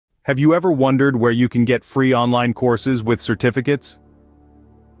Have you ever wondered where you can get free online courses with certificates?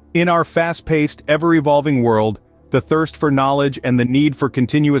 In our fast-paced, ever-evolving world, the thirst for knowledge and the need for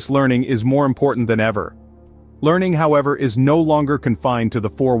continuous learning is more important than ever. Learning, however, is no longer confined to the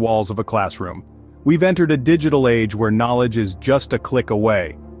four walls of a classroom. We've entered a digital age where knowledge is just a click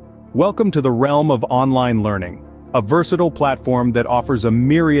away. Welcome to the realm of online learning, a versatile platform that offers a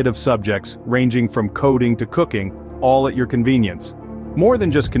myriad of subjects ranging from coding to cooking, all at your convenience. More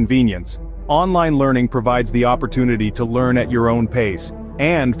than just convenience, online learning provides the opportunity to learn at your own pace,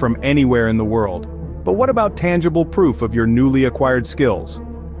 and from anywhere in the world. But what about tangible proof of your newly acquired skills?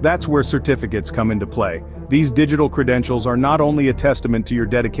 That's where certificates come into play. These digital credentials are not only a testament to your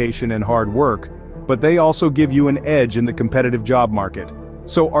dedication and hard work, but they also give you an edge in the competitive job market.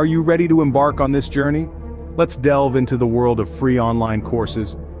 So are you ready to embark on this journey? Let's delve into the world of free online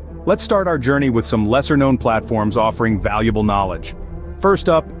courses. Let's start our journey with some lesser-known platforms offering valuable knowledge. First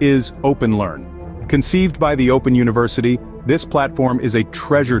up is OpenLearn. Conceived by the Open University, this platform is a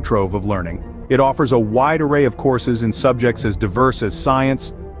treasure trove of learning. It offers a wide array of courses in subjects as diverse as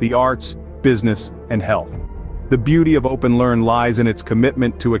science, the arts, business, and health. The beauty of OpenLearn lies in its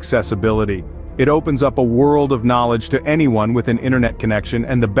commitment to accessibility. It opens up a world of knowledge to anyone with an internet connection,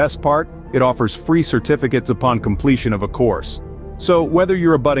 and the best part, it offers free certificates upon completion of a course. So whether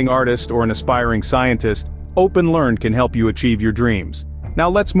you're a budding artist or an aspiring scientist, OpenLearn can help you achieve your dreams. Now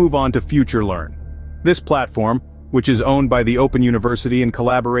let's move on to FutureLearn. This platform, which is owned by the Open University in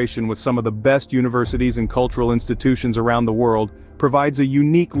collaboration with some of the best universities and cultural institutions around the world, provides a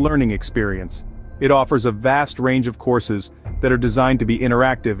unique learning experience. It offers a vast range of courses that are designed to be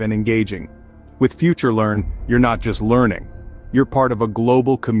interactive and engaging. With FutureLearn, you're not just learning. You're part of a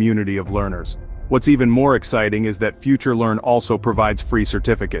global community of learners. What's even more exciting is that FutureLearn also provides free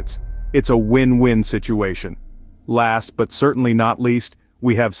certificates. It's a win-win situation. Last but certainly not least,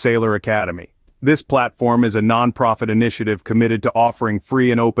 we have Sailor Academy. This platform is a non-profit initiative committed to offering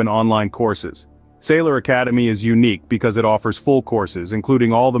free and open online courses. Sailor Academy is unique because it offers full courses,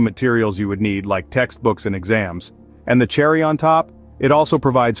 including all the materials you would need like textbooks and exams. And the cherry on top? It also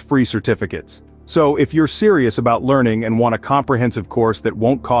provides free certificates. So if you're serious about learning and want a comprehensive course that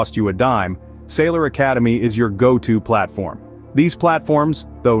won't cost you a dime, Sailor Academy is your go-to platform. These platforms,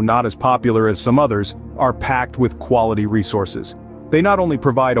 though not as popular as some others, are packed with quality resources. They not only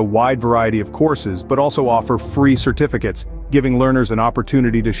provide a wide variety of courses but also offer free certificates, giving learners an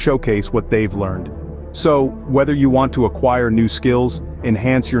opportunity to showcase what they've learned. So, whether you want to acquire new skills,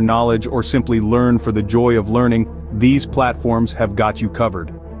 enhance your knowledge, or simply learn for the joy of learning, these platforms have got you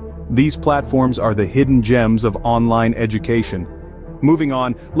covered. These platforms are the hidden gems of online education. Moving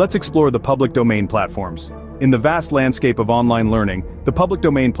on, let's explore the public domain platforms. In the vast landscape of online learning, the public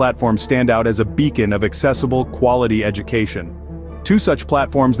domain platforms stand out as a beacon of accessible, quality education. Two such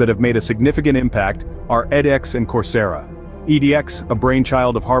platforms that have made a significant impact are edX and Coursera. edX, a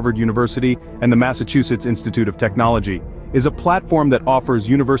brainchild of Harvard University and the Massachusetts Institute of Technology, is a platform that offers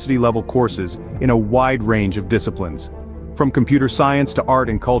university-level courses in a wide range of disciplines. From computer science to art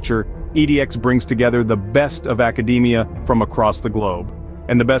and culture, edX brings together the best of academia from across the globe.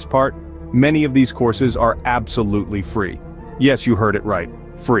 And the best part? Many of these courses are absolutely free. Yes, you heard it right,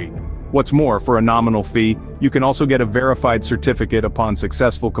 free. What's more, for a nominal fee, you can also get a verified certificate upon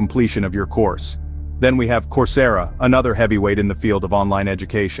successful completion of your course. Then we have Coursera, another heavyweight in the field of online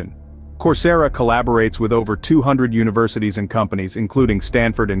education. Coursera collaborates with over 200 universities and companies, including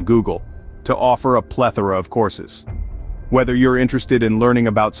Stanford and Google, to offer a plethora of courses. Whether you're interested in learning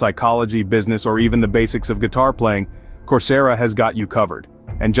about psychology, business, or even the basics of guitar playing, Coursera has got you covered.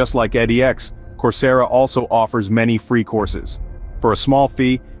 And just like edX, Coursera also offers many free courses. For a small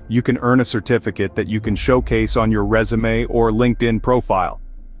fee, you can earn a certificate that you can showcase on your resume or LinkedIn profile.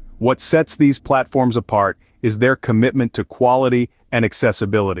 What sets these platforms apart is their commitment to quality and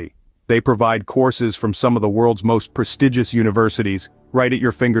accessibility. They provide courses from some of the world's most prestigious universities, right at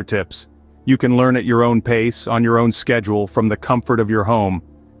your fingertips. You can learn at your own pace, on your own schedule, from the comfort of your home.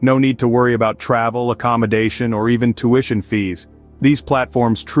 No need to worry about travel, accommodation, or even tuition fees. These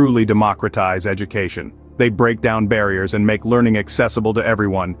platforms truly democratize education. They break down barriers and make learning accessible to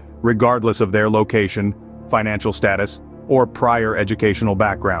everyone, regardless of their location, financial status, or prior educational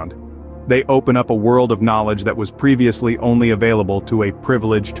background. They open up a world of knowledge that was previously only available to a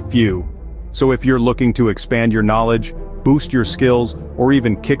privileged few. So if you're looking to expand your knowledge, boost your skills, or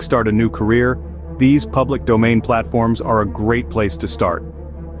even kickstart a new career, these public domain platforms are a great place to start.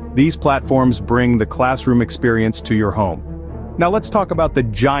 These platforms bring the classroom experience to your home. Now let's talk about the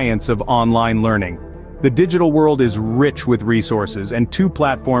giants of online learning. The digital world is rich with resources, and two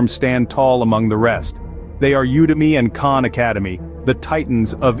platforms stand tall among the rest. They are Udemy and Khan Academy, the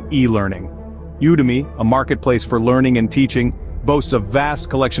titans of e-learning. Udemy, a marketplace for learning and teaching, boasts a vast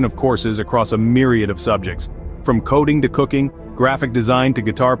collection of courses across a myriad of subjects. From coding to cooking, graphic design to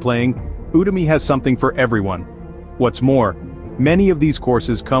guitar playing, Udemy has something for everyone. What's more, many of these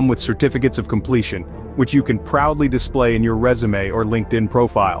courses come with certificates of completion, which you can proudly display in your resume or LinkedIn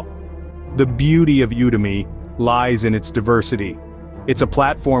profile. The beauty of Udemy lies in its diversity. It's a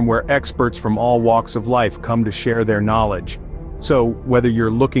platform where experts from all walks of life come to share their knowledge. So, whether you're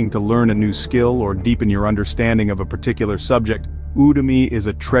looking to learn a new skill or deepen your understanding of a particular subject, Udemy is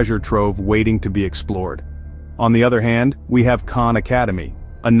a treasure trove waiting to be explored. On the other hand, we have Khan Academy,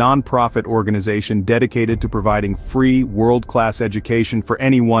 a non-profit organization dedicated to providing free, world-class education for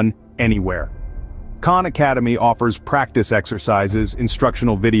anyone, anywhere. Khan Academy offers practice exercises,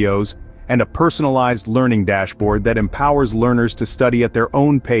 instructional videos, and a personalized learning dashboard that empowers learners to study at their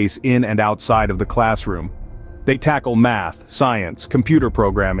own pace in and outside of the classroom. They tackle math, science, computer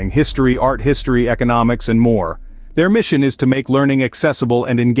programming, history, art history, economics, and more. Their mission is to make learning accessible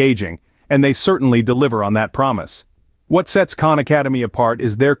and engaging, and they certainly deliver on that promise. What sets Khan Academy apart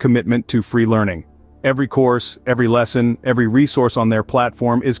is their commitment to free learning. Every course, every lesson, every resource on their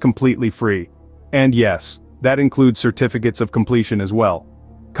platform is completely free. And yes, that includes certificates of completion as well.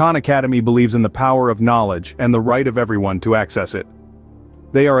 Khan Academy believes in the power of knowledge and the right of everyone to access it.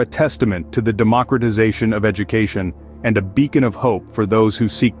 They are a testament to the democratization of education and a beacon of hope for those who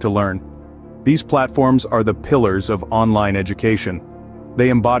seek to learn. These platforms are the pillars of online education. They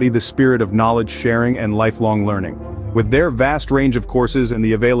embody the spirit of knowledge sharing and lifelong learning. With their vast range of courses and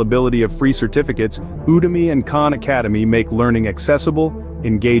the availability of free certificates, Udemy and Khan Academy make learning accessible,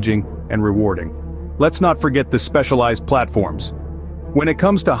 engaging, and rewarding. Let's not forget the specialized platforms. When it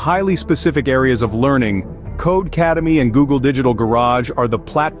comes to highly specific areas of learning, Codecademy and Google Digital Garage are the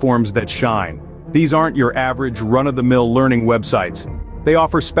platforms that shine. These aren't your average run-of-the-mill learning websites. They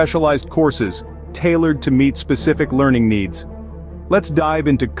offer specialized courses, tailored to meet specific learning needs. Let's dive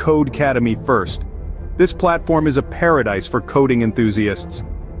into Codecademy first. This platform is a paradise for coding enthusiasts.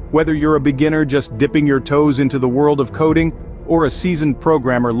 Whether you're a beginner just dipping your toes into the world of coding, or a seasoned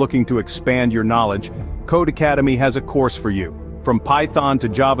programmer looking to expand your knowledge, Codecademy has a course for you. From Python to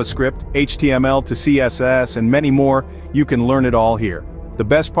JavaScript, HTML to CSS, and many more, you can learn it all here. The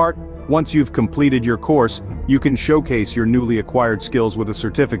best part? Once you've completed your course, you can showcase your newly acquired skills with a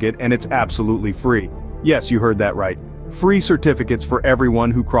certificate, and it's absolutely free. Yes, you heard that right. Free certificates for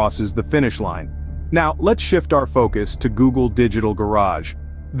everyone who crosses the finish line. Now, let's shift our focus to Google Digital Garage.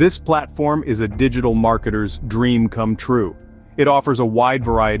 This platform is a digital marketer's dream come true. It offers a wide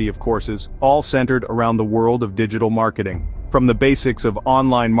variety of courses, all centered around the world of digital marketing. From the basics of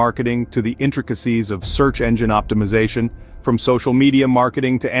online marketing to the intricacies of search engine optimization, from social media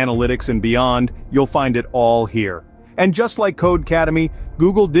marketing to analytics and beyond, you'll find it all here. And just like Codecademy,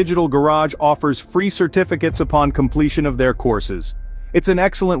 Google Digital Garage offers free certificates upon completion of their courses. It's an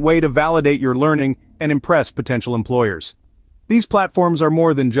excellent way to validate your learning and impress potential employers. These platforms are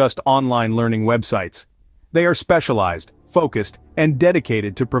more than just online learning websites. They are specialized, focused, and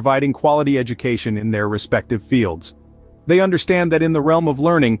dedicated to providing quality education in their respective fields. They understand that in the realm of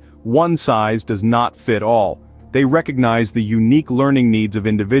learning, one size does not fit all. They recognize the unique learning needs of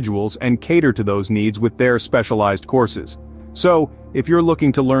individuals and cater to those needs with their specialized courses. So, if you're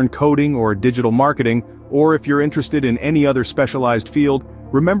looking to learn coding or digital marketing, or if you're interested in any other specialized field,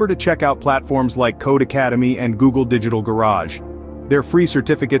 remember to check out platforms like Codecademy and Google Digital Garage. Their free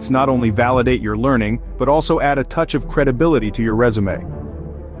certificates not only validate your learning, but also add a touch of credibility to your resume.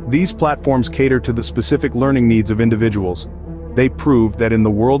 These platforms cater to the specific learning needs of individuals. They prove that in the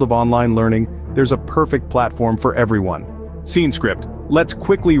world of online learning, there's a perfect platform for everyone. Scene script. Let's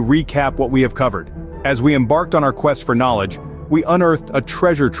quickly recap what we have covered. As we embarked on our quest for knowledge, we unearthed a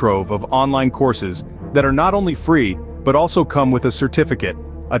treasure trove of online courses that are not only free, but also come with a certificate,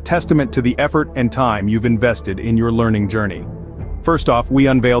 a testament to the effort and time you've invested in your learning journey. First off, we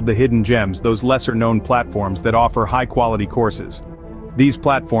unveiled the hidden gems, those lesser-known platforms that offer high-quality courses. These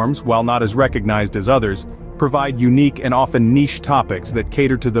platforms, while not as recognized as others, provide unique and often niche topics that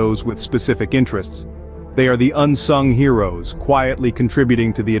cater to those with specific interests. They are the unsung heroes, quietly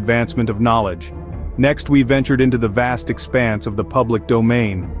contributing to the advancement of knowledge. Next, we ventured into the vast expanse of the public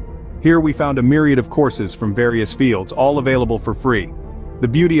domain. Here we found a myriad of courses from various fields, all available for free. The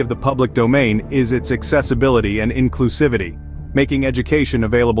beauty of the public domain is its accessibility and inclusivity, making education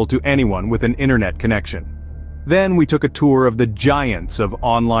available to anyone with an internet connection. Then we took a tour of the giants of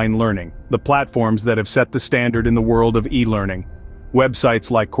online learning, the platforms that have set the standard in the world of e-learning. Websites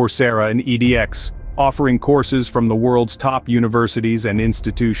like Coursera and edX, offering courses from the world's top universities and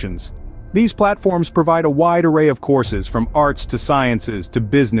institutions. These platforms provide a wide array of courses from arts to sciences to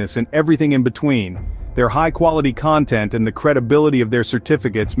business and everything in between. Their high-quality content and the credibility of their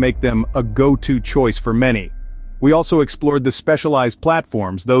certificates make them a go-to choice for many. We also explored the specialized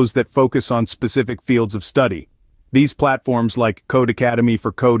platforms, those that focus on specific fields of study. These platforms like Code Academy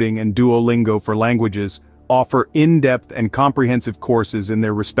for coding and Duolingo for languages offer in-depth and comprehensive courses in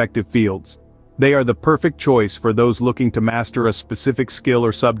their respective fields. They are the perfect choice for those looking to master a specific skill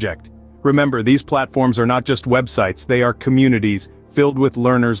or subject. Remember, these platforms are not just websites, they are communities filled with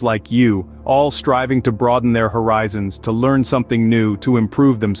learners like you, all striving to broaden their horizons, to learn something new, to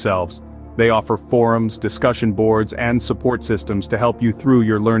improve themselves. They offer forums, discussion boards, and support systems to help you through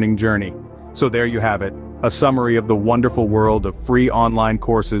your learning journey. So there you have it, a summary of the wonderful world of free online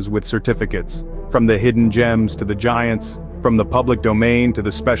courses with certificates. From the hidden gems to the giants, from the public domain to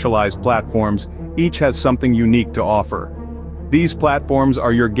the specialized platforms, each has something unique to offer. These platforms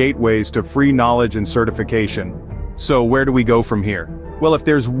are your gateways to free knowledge and certification. So where do we go from here? Well, if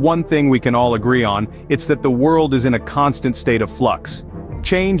there's one thing we can all agree on, it's that the world is in a constant state of flux.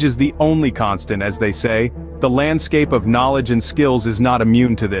 Change is the only constant, as they say. The landscape of knowledge and skills is not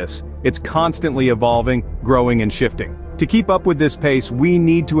immune to this. It's constantly evolving, growing and shifting. To keep up with this pace, we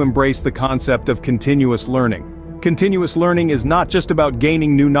need to embrace the concept of continuous learning. Continuous learning is not just about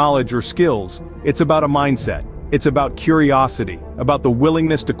gaining new knowledge or skills, it's about a mindset. It's about curiosity, about the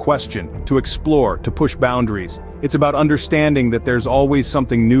willingness to question, to explore, to push boundaries. It's about understanding that there's always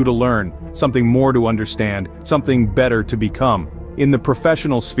something new to learn, something more to understand, something better to become. In the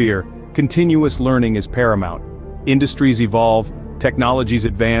professional sphere, continuous learning is paramount. Industries evolve, technologies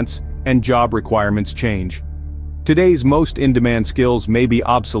advance, and job requirements change. Today's most in-demand skills may be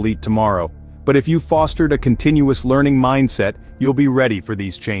obsolete tomorrow, but if you fostered a continuous learning mindset, you'll be ready for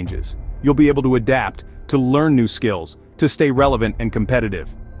these changes. You'll be able to adapt, to learn new skills, to stay relevant and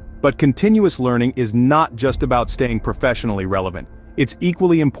competitive. But continuous learning is not just about staying professionally relevant. It's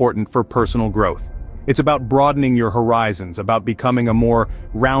equally important for personal growth. It's about broadening your horizons, about becoming a more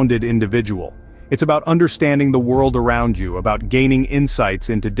rounded individual. It's about understanding the world around you, about gaining insights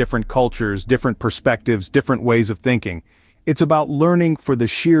into different cultures, different perspectives, different ways of thinking. It's about learning for the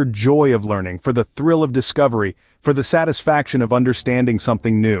sheer joy of learning, for the thrill of discovery, for the satisfaction of understanding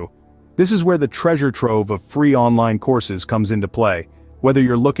something new. This is where the treasure trove of free online courses comes into play. Whether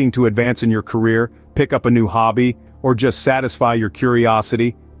you're looking to advance in your career, pick up a new hobby, or just satisfy your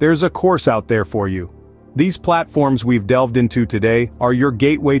curiosity, there's a course out there for you. These platforms we've delved into today are your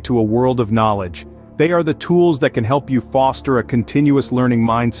gateway to a world of knowledge. They are the tools that can help you foster a continuous learning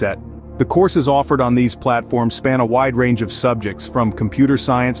mindset. The courses offered on these platforms span a wide range of subjects, from computer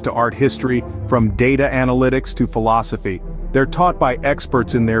science to art history, from data analytics to philosophy. They're taught by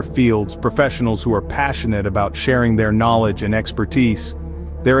experts in their fields, professionals who are passionate about sharing their knowledge and expertise.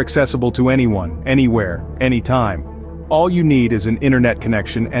 They're accessible to anyone, anywhere, anytime. All you need is an internet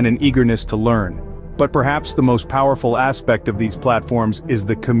connection and an eagerness to learn. But perhaps the most powerful aspect of these platforms is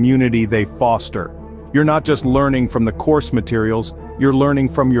the community they foster. You're not just learning from the course materials, you're learning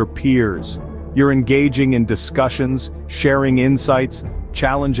from your peers. You're engaging in discussions, sharing insights,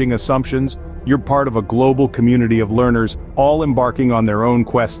 challenging assumptions. You're part of a global community of learners, all embarking on their own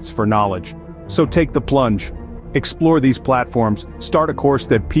quests for knowledge. So take the plunge. Explore these platforms, start a course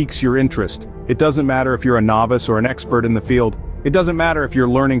that piques your interest. It doesn't matter if you're a novice or an expert in the field. It doesn't matter if you're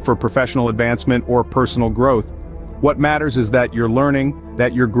learning for professional advancement or personal growth. What matters is that you're learning,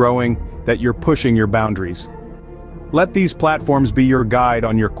 that you're growing, that you're pushing your boundaries. Let these platforms be your guide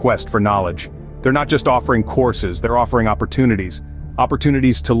on your quest for knowledge. They're not just offering courses, they're offering opportunities.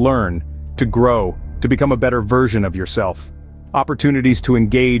 Opportunities to learn, to grow, to become a better version of yourself. Opportunities to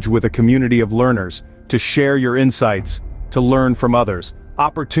engage with a community of learners, to share your insights, to learn from others.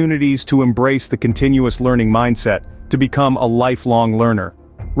 Opportunities to embrace the continuous learning mindset, to become a lifelong learner.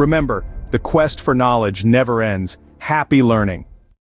 Remember, the quest for knowledge never ends. Happy learning.